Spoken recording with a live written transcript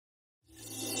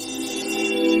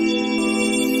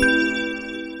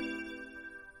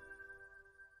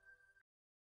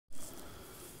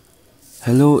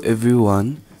Hello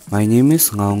everyone, my name is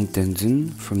Ngaung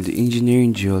Tenzin from the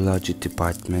Engineering Geology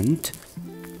department,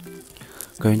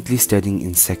 currently studying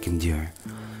in second year.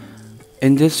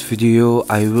 In this video,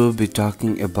 I will be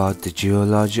talking about the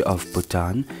geology of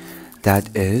Bhutan,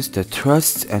 that is, the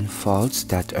thrusts and faults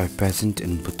that are present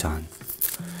in Bhutan.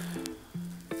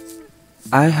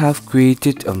 I have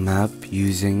created a map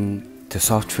using the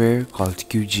software called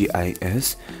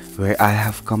QGIS, where I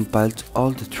have compiled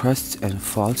all the thrusts and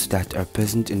faults that are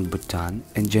present in Bhutan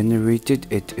and generated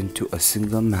it into a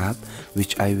single map,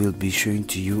 which I will be showing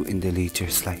to you in the later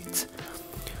slides.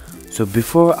 So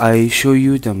before I show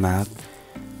you the map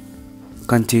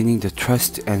containing the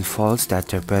thrusts and faults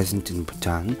that are present in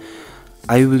Bhutan,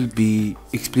 I will be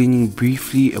explaining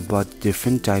briefly about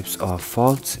different types of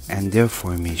faults and their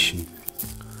formation.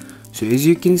 So as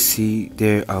you can see,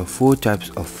 there are four types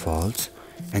of faults,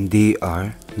 and they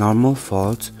are normal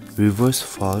faults, reverse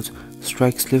faults,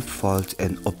 strike-slip faults,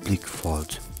 and oblique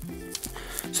faults.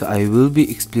 So I will be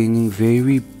explaining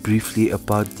very briefly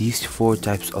about these four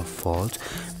types of faults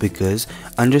because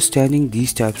understanding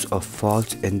these types of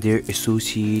faults and their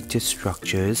associated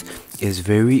structures is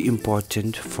very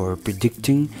important for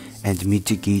predicting and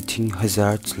mitigating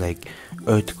hazards like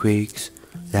earthquakes,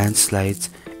 landslides,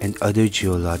 and other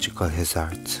geological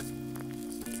hazards.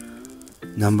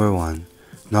 Number 1.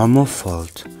 Normal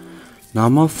fault.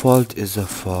 Normal fault is a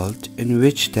fault in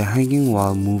which the hanging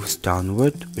wall moves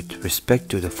downward with respect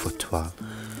to the footwall.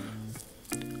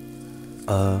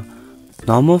 A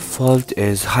normal fault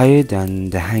is higher than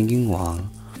the hanging wall,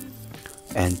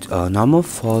 and normal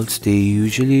faults, they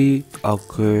usually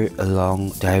occur along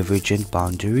divergent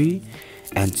boundary,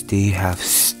 and they have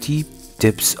steep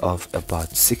dips of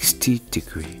about 60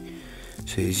 degrees.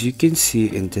 So as you can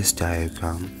see in this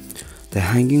diagram, the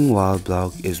hanging wall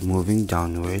block is moving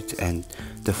downwards and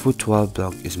the footwall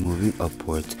block is moving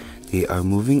upwards. They are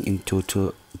moving in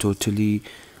totally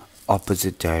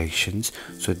opposite directions.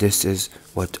 So this is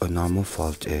what a normal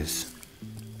fault is.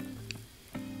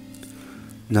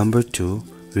 Number 2,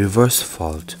 reverse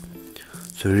fault.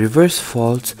 So reverse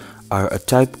faults are a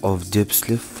type of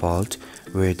dip-slip fault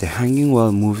where the hanging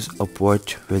wall moves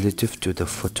upward relative to the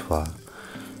footwall.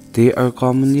 They are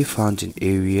commonly found in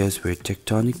areas where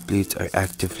tectonic plates are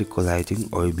actively colliding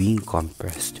or being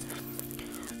compressed.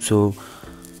 So,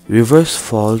 reverse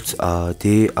faults,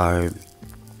 they are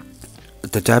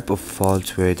the type of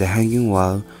faults where the hanging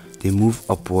wall, they move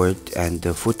upward and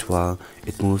the footwall,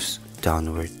 it moves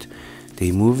downward.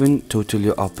 They move in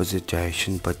totally opposite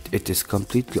direction, but it is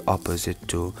completely opposite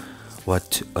to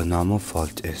what a normal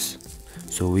fault is.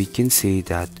 So we can say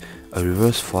that a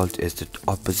reverse fault is the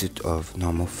opposite of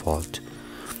normal fault.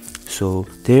 So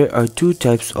there are two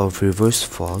types of reverse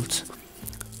faults,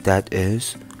 that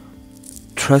is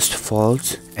thrust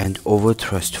faults and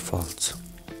over-thrust faults.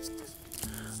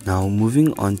 Now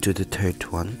moving on to the third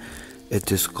one,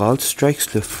 it is called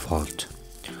strike-slip fault.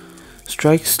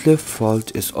 Strike-slip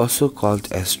fault is also called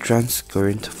as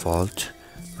transcurrent fault,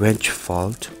 wrench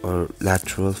fault, or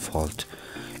lateral fault.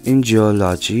 In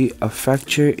geology, a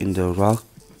fracture in the rock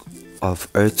of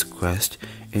Earth's crust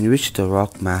in which the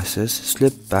rock masses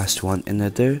slip past one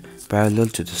another parallel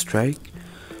to the strike,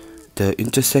 the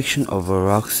intersection of a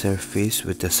rock surface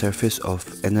with the surface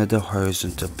of another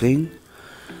horizontal plane.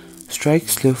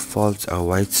 Strike-slip faults are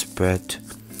widespread,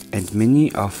 and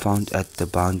many are found at the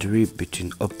boundary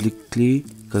between obliquely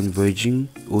converging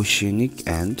oceanic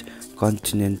and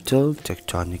continental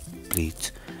tectonic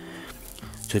plates.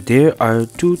 So there are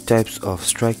two types of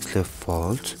strike-slip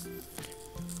faults,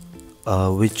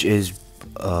 which is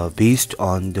based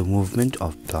on the movement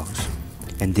of blocks,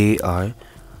 and they are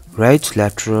right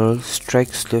lateral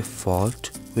strike-slip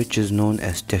fault, which is known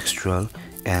as dextral,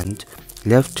 and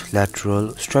left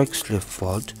lateral strike-slip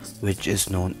fault, which is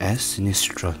known as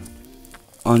sinistral.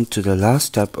 On to the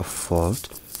last type of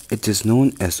fault, it is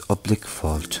known as oblique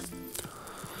fault.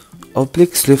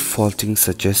 Oblique slip faulting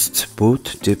suggests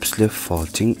both dip-slip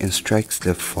faulting and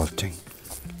strike-slip faulting.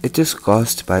 It is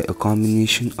caused by a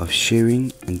combination of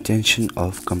shearing and tension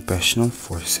of compressional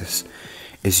forces.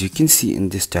 As you can see in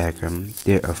this diagram,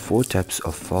 there are four types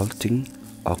of faulting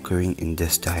occurring in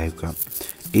this diagram: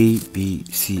 A, B,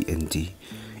 C, and D.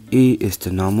 A is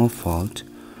the normal fault,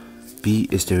 B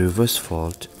is the reverse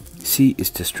fault, C is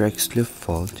the strike-slip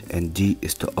fault, and D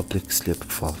is the oblique slip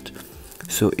fault.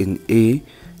 So in A,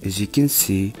 as you can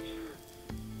see,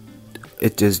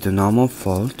 it is the normal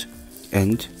fault,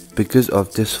 and because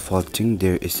of this faulting,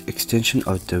 there is extension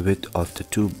of the width of the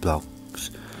two blocks.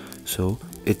 So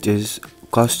it is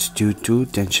caused due to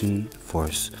tension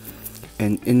force.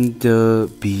 And in the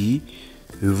B,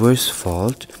 reverse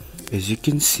fault, As you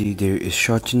can see, there is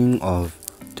shortening of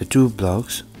the two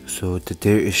blocks, so that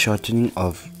there is shortening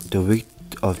of the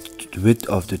width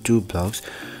of the two blocks,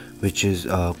 which is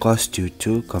caused due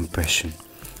to compression.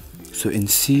 So in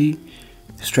C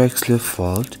strike slip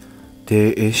fault,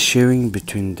 there is shearing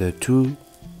between the two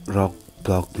rock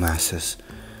block masses.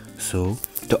 So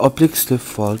the oblique slip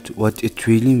fault, what it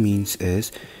really means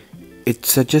is it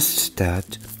suggests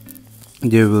that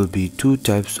there will be two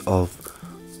types of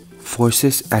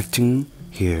forces acting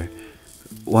here.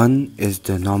 One is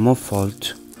the normal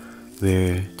fault,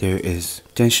 where there is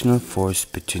tensional force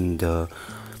between the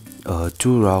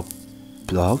two rock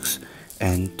blocks,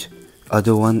 and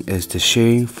other one is the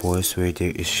shearing force, where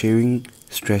there is shearing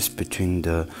stress between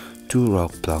the two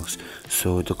rock blocks.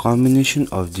 So the combination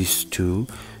of these two,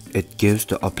 it gives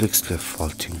the oblique slip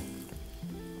faulting.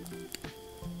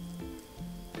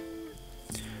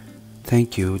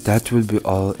 Thank you. That will be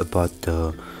all about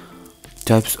the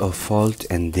types of fault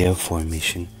and their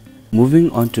formation.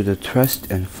 Moving on to the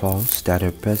thrust and faults that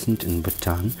are present in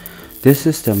Bhutan, this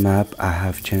is the map I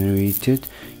have generated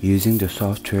using the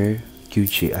software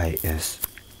QGIS,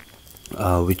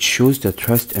 which shows the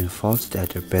thrust and faults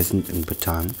that are present in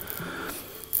Bhutan.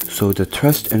 So the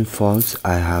thrust and faults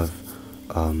I have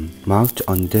marked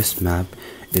on this map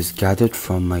is gathered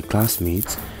from my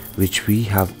classmates, which we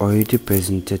have already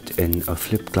presented in a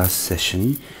flipped class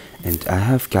session, and I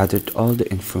have gathered all the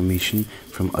information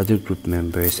from other group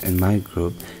members in my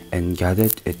group and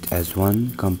gathered it as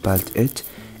one, compiled it,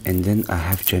 and then I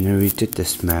have generated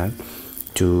this map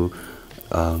to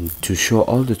show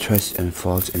all the thrusts and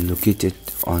faults and locate it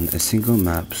on a single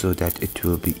map, so that it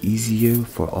will be easier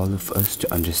for all of us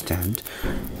to understand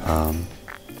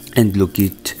and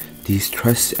locate these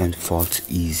thrusts and faults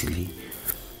easily.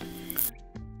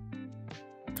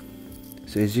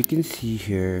 So as you can see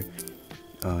here,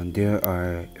 there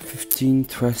are 15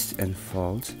 thrusts and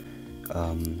faults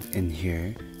in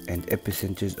here, and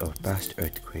epicenters of past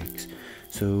earthquakes.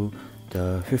 So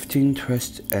the 15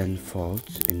 thrusts and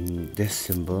faults in this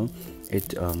symbol,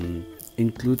 it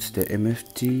includes the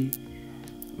MFT,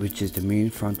 which is the main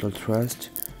frontal thrust,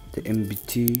 the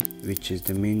MBT, which is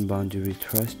the main boundary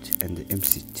thrust, and the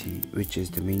MCT, which is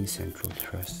the main central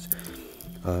thrust.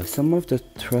 Some of the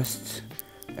thrusts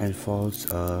and faults,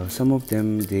 some of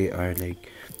them, they are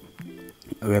like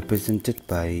represented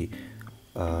by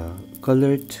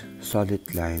colored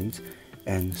solid lines,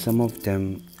 and some of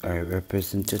them are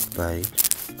represented by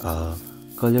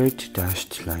colored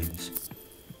dashed lines.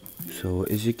 So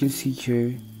as you can see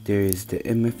here, there is the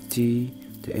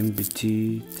MFT, the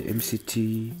MBT, the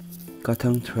MCT,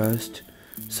 Katang Thrust,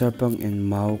 Sarpang and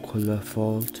Mao Kola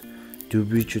Fault,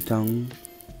 Dubri Chutang,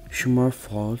 Shumar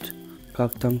Fault,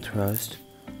 Kaktang Thrust,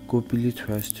 Kopili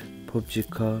Thrust,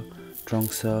 Popjika,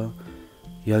 Trongsa,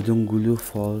 Yadungulu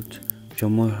Fault,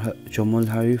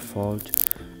 Jomolhari Fault,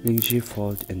 Lingji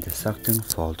Fault, and the Saktang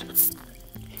Fault.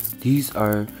 These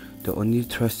are the only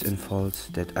thrusts and faults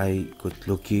that I could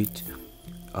locate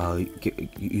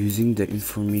using the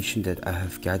information that I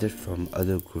have gathered from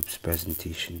other groups'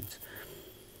 presentations.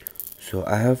 So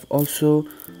I have also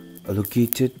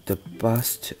located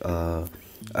the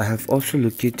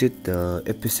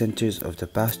epicenters of the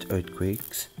past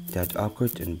earthquakes that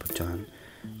occurred in Bhutan,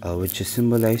 which is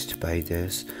symbolized by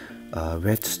this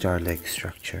red star-like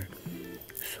structure.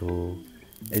 So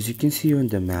as you can see on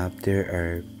the map, there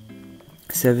are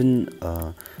seven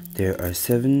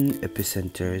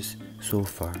epicenters so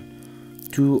far.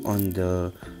 2 on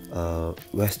the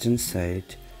western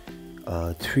side,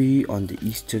 3 on the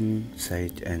eastern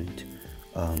side, and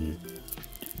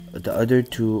the other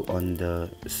 2 on the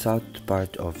south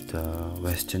part of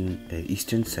the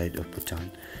eastern side of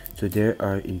Bhutan. So there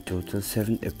are in total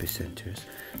 7 epicenters.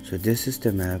 So this is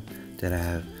the map that I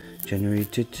have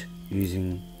generated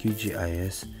using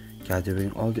QGIS,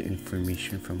 gathering all the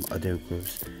information from other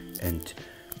groups and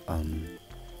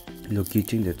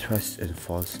locating the thrusts and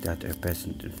faults that are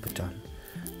present in Bhutan.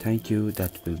 Thank you.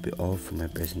 That will be all for my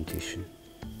presentation.